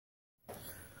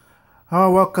Oh,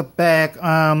 welcome back.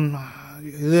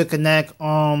 Looking at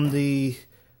the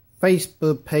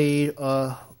Facebook page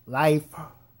of Life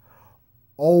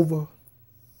Over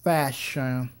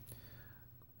Fashion.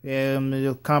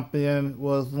 The company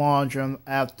was launched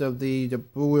after the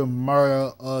brutal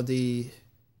murder of the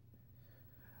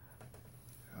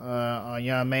a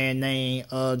young man named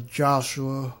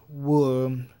Joshua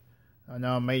Wood. I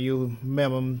know maybe you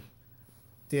remember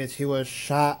this. He was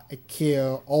shot and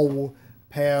killed over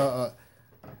pair of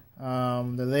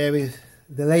the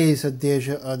latest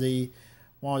edition of the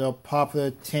one of the popular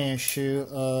tennis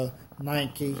shoe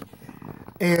Nike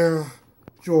Air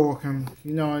Jordan.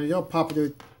 You know, your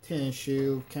popular tennis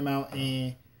shoe came out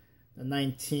in the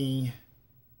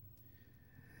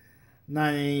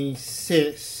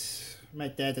 1996,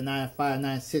 make that the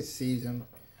 95-96 season.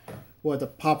 Was the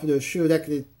popular shoe that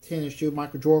the tennis shoe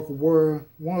Michael Jordan wore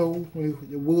the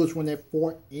Wolves won their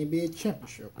fourth NBA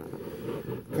championship.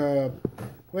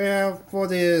 Well, for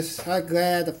this, I'm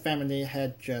glad the family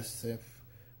had justice.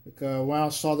 Because when I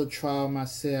saw the trial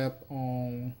myself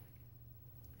on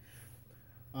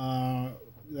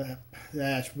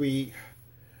last week,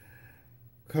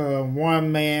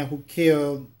 one man who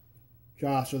killed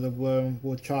Joshua Wood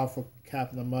was charged for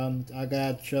capital murder. I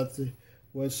got justice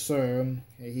was served,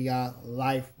 and he got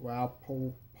life without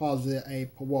positive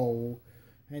a parole.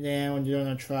 And then during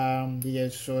the trial, he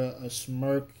just showed a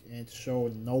smirk and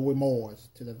showed no remorse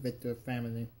to the victim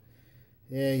family.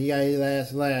 Yeah, he got his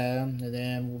last laugh, and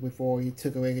then before he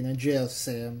took away in a jail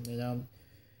cell,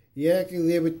 yeah, he can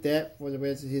live with that for the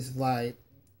rest of his life.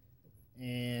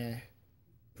 And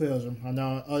prison. I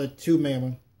know other two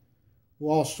men who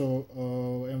also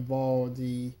involved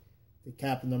the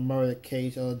capital murder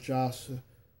case of Joshua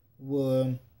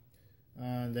Wood.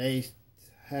 They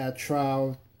had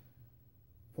trial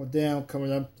for them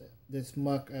coming up this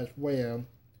month as well.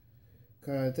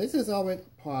 Because this is always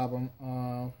a problem.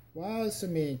 Why are so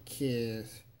many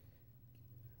kids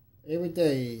every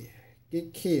day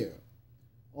get killed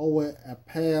over a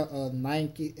pair of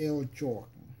Nike Air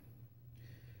Jordan?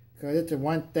 Because it's the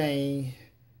one thing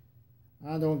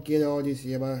I don't get all this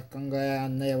here, but I'm glad I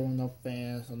never no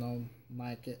fans of no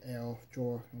Michael L.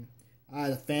 Jordan.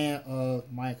 I'm a fan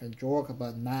of Michael Jordan,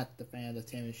 but not the fan of the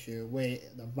tennis shoe, where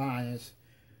the violence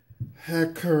had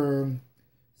occurred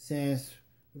since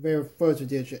the very first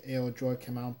edition of L. Jordan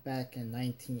came out back in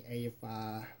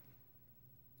 1985.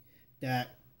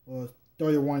 That was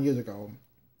 31 years ago.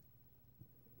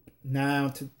 Now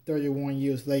to 31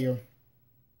 years later,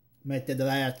 make that the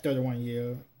last 31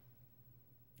 years.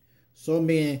 So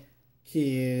many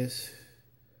kids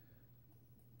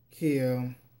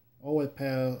killed over the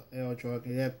pair of L.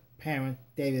 Jordan. Their parent,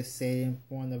 David said,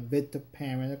 one of the victim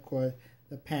parents, of course,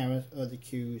 the parents of the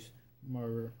accused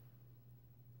murder.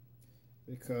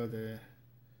 Because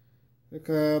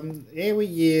every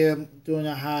year during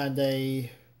the holiday,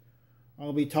 I'm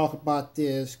going to be talking about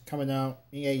this coming up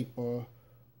in April.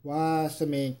 Why so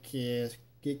many kids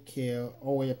get killed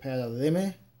over the pair of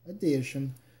limited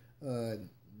edition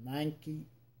Nike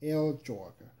Air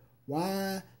Jordan.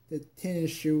 Why the tennis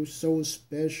shoe so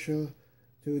special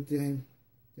to them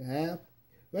to have?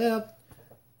 Well,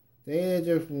 they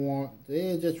just want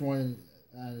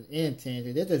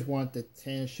anything. They just want the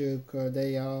tennis shoe because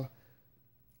they are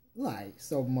like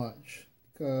so much.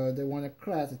 Because they want to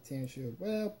classic tennis shoe.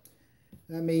 Well,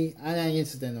 I mean, I ain't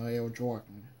interested in Air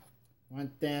Jordan. One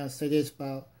thing I'll say this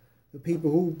about the people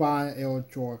who buy Air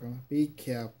Jordan, be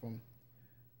careful.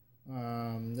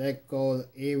 That goes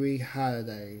every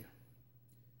holiday.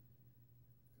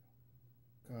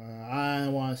 I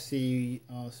don't want to see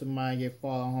somebody get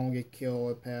fallen home, get killed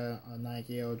with a pair of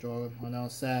Nike Air Jordan. I know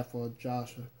sad for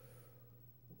Joshua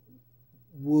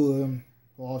Wood,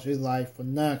 who lost his life for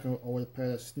nothing over the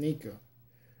pair of sneakers.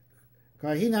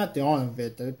 Because he's not the only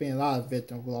victim. There's been a lot of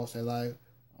victims who lost their life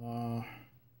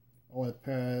over the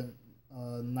pair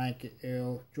of Nike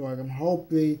Air Jordan.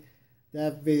 Hopefully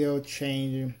that video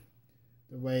changes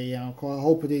the way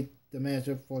hopefully the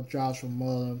manager for Joshua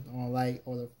Muller on Light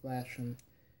or the Fashion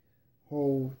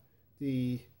hold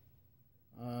the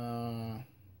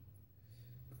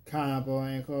accountable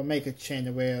and make a change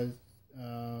the way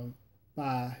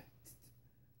buy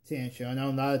attention. I know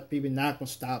a lot of people not gonna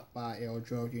stop by L.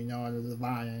 Jordan, the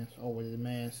violence over the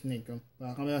man's sneaker.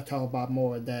 But I'm gonna talk about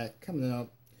more of that coming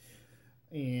up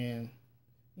in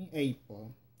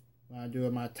April. I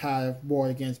do my Tired War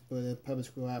Against the Public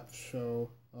School episode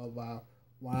about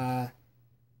why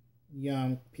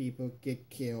young people get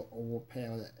killed over a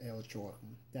pair of Air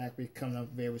Jordan. That will be coming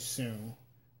up very soon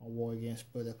on War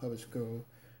Against the Public School.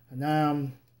 And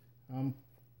now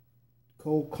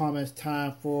cold comments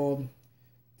time for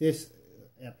this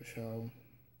episode.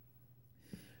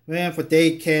 Then for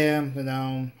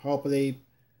daycare, hopefully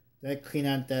they clean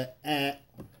up the act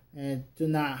and do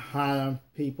not hire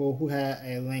people who have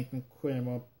a lengthy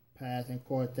criminal past. And of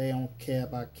course, they don't care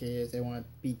about kids. They want to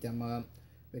beat them up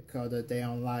because they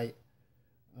don't like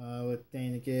what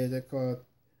thing the kids. Of course,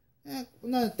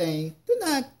 another thing, do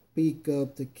not beat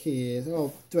up the kids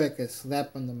or direct a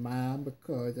slap on the mouth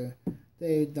because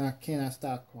they cannot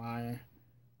stop crying.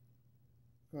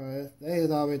 Because that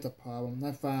is always the problem.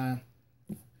 That's fine.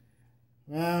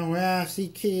 Well, when I see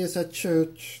kids at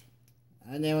church,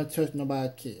 I never touch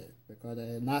nobody's kids because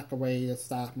they're not away to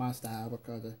stop my style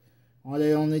because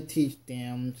they only teach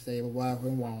them say what we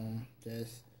want.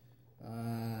 Just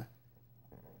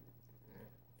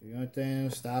do your thing,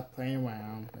 stop playing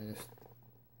around,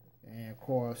 and of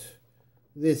course,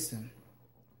 listen.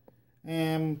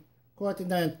 And of course,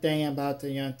 another thing about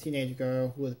the young teenage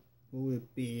girl who was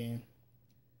being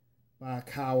by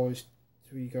cowards.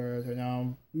 3 girls, we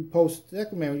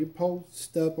recommend you post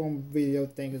stuff on video,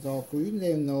 think it's all cool. You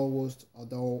never know what's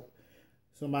adult.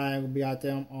 Somebody will be out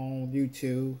there on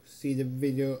YouTube, see the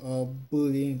video of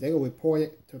bullying. They will report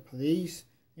it to police,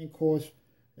 and of course,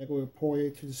 they will report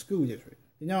it to the school district.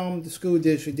 The school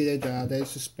district did their job. They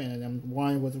suspended them.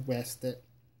 One was arrested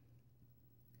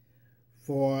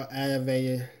for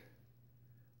aggravated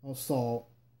assault.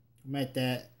 Make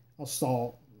that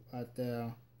assault right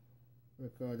there.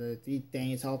 Because these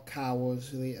things are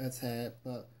cowardly attack,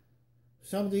 but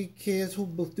some of these kids who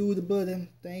do the bullying,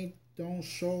 they don't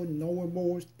show no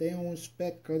remorse. They don't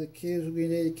respect because the kids who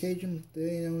get education,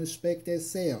 they don't respect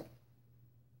themselves.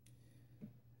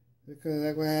 Because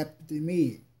that's what happened to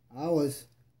me. I was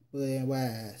bullying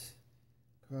wise.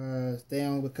 Because they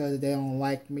don't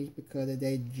like me, because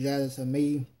they jealous of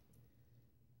me.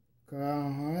 Because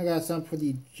I got some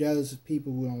pretty jealous of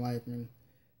people who don't like me.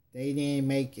 They didn't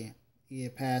make it. He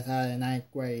had passed out in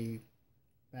 9th grade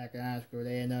back in high school.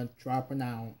 They ended up dropping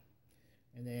out.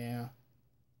 And then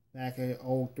back in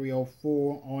 03,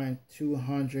 04, on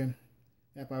 200,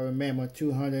 if I remember,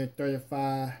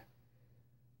 235,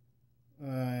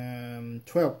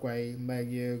 12th grade,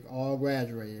 maybe all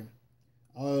graduated.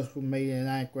 All those who made it in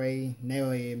 9th grade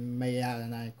never even made it out in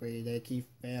 9th grade. They keep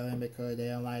failing because they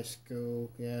don't like school.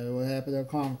 What happened to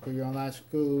Concord? You don't like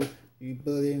school, you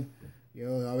bullying. You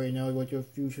already know what your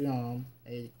future on.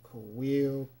 A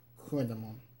career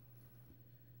criminal.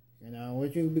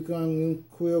 What you become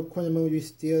a career criminal, you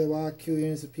steal a lot of kill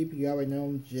innocent people, you already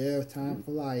know jail time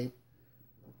for life.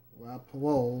 Without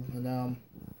parole.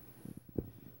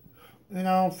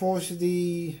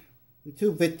 Unfortunately, the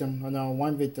 2 victims,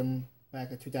 one victim back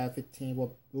in 2015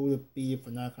 was brutally beat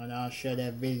for nothing. I'll share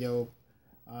that video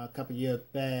a couple years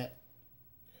back.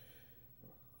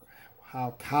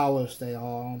 How cowards they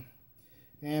are.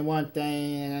 And one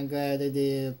thing I'm glad they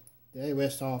did, they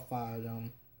arrested all 5 of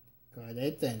them. Because they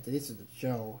think this is a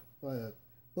joke. But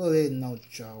it's no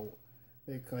joke.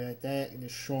 Because that is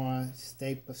destroying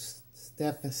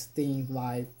Stephen Steen's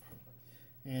life.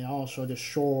 And also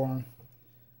destroying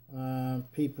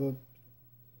people's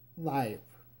life.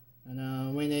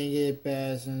 And when they get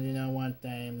past, and one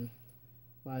thing,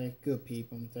 by good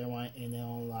people, they want to end their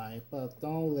own life. But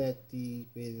don't let these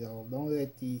videos, don't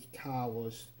let these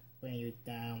cowards bring you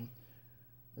down,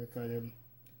 because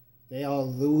they all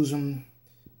losing.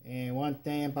 And one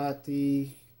thing about the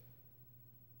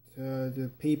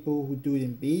people who do the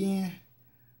beating,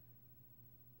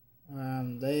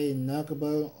 they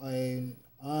knuckleable an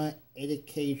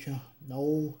uneducation,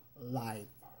 no life.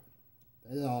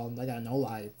 That's all. They got no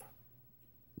life.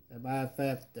 As a matter of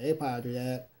fact, they probably do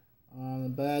that.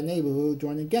 Bad neighborhood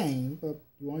join the game. But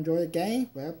you want to join the game?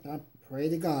 Well, I pray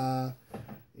to God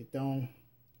it don't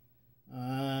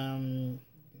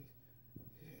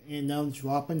end up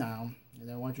dropping out. And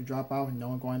then once you drop out, no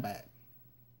one going back.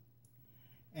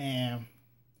 And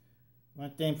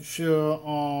one thing for sure,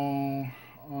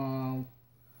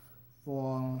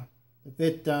 for the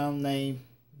victim named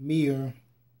Mia,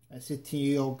 a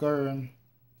 16-year-old girl.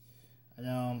 I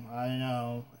don't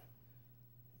know.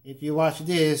 If you watch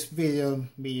this video,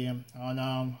 Mia, I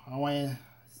want to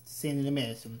send a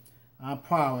message. I'm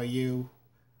proud of you.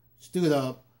 Stood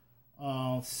up,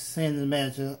 sending a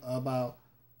message about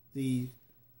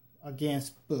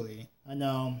against bullying.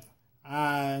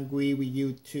 I agree with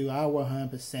you too. I was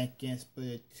 100% against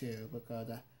bullying too,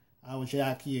 because I was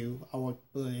like you. I was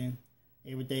bullying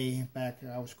every day back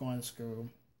I was going to school.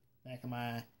 Back in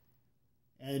my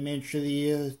elementary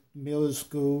years, middle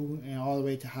school, and all the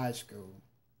way to high school.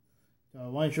 So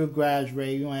once you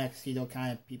graduate, you don't have to see those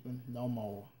kind of people no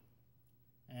more.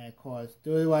 And of course,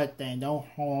 do the right thing. Don't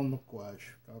hold on the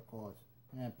grudge, of course.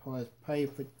 And of course, pray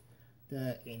for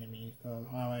the enemy. Cause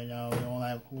I already know you don't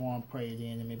like want to pray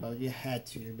the enemy, but you had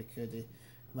to because they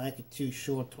like it too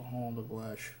short to hold the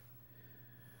brush.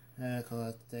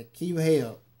 Cause they keep your head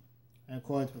up. And of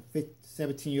course, the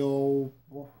 17-year-old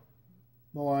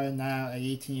boy now, an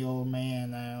 18-year-old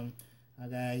man, I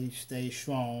gotta stay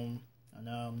strong.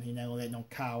 And he never let no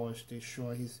cowards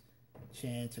destroy his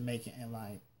chance to make it in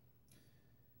life.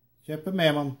 Just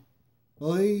remember,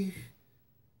 bully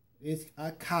is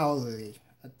a cowardly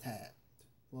attack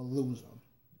for a loser.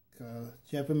 Because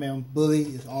just remember, bully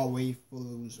is always for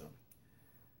loser.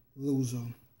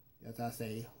 Loser. As I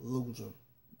say, loser.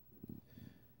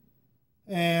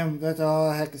 And that's all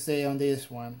I have to say on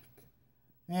this one.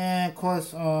 And of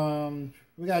course,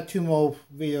 we got 2 more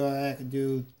videos I can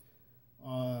do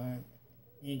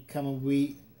in coming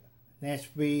week.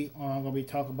 Next week, I'm gonna be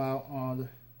talking about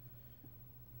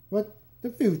what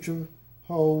the future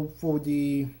hold for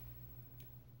the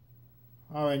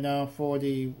for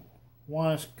the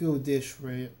one school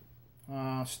district.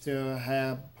 Still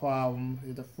have problems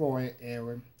in the 4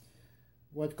 area.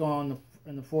 What's going on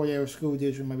in the 4 area school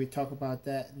district? Maybe talk about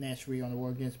that next week on the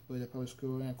War Against Bullying Public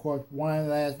School. And of course, one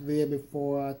last video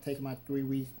before I take my 3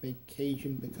 weeks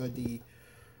vacation because the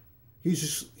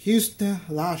Houston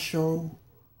last show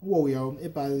Warrior.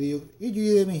 If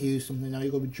you live in Houston, then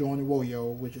you're gonna be joining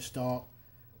Warrior, which will start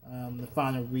the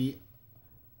final week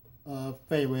of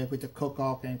February with the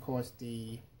cook-off and of course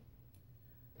the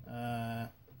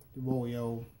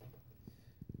Warrior.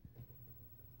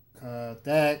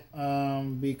 That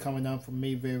be coming up for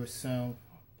me very soon.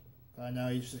 I know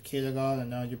you're just a kindergarten. I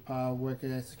know you're probably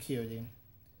working at security,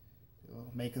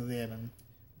 so make a living.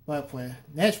 But for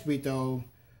next week though,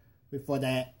 before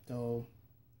that though,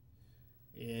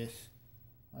 is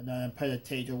another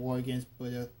perpetrator war against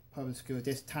Bullying Public School.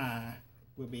 This time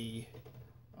will be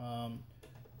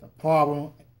the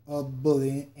problem of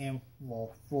bullying in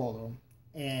Florida,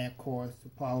 and of course the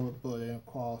problem of bullying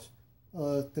across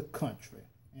the country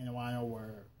and around the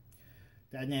world.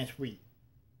 That next week.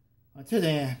 Until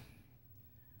then,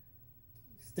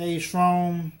 stay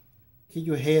strong, keep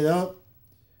your head up.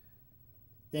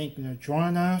 Thank you for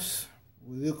joining us.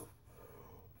 We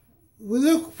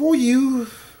look for you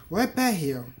right back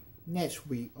here next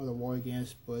week on the War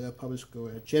Against Bullying Public School.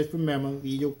 And just remember,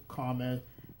 leave your comment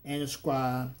and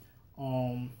subscribe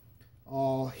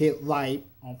or hit like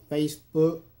on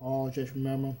Facebook, or just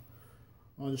remember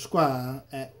subscribe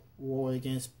at War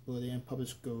Against Bullying Public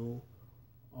School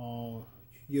on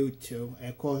YouTube. And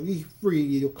of course, leave free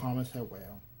little comments as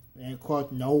well. And of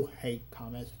course, no hate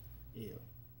comments here.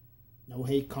 No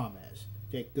hate comments.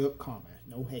 Just good comments.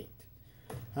 No hate.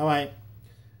 Alright.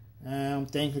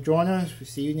 Thanks for joining us. We'll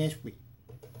see you next week.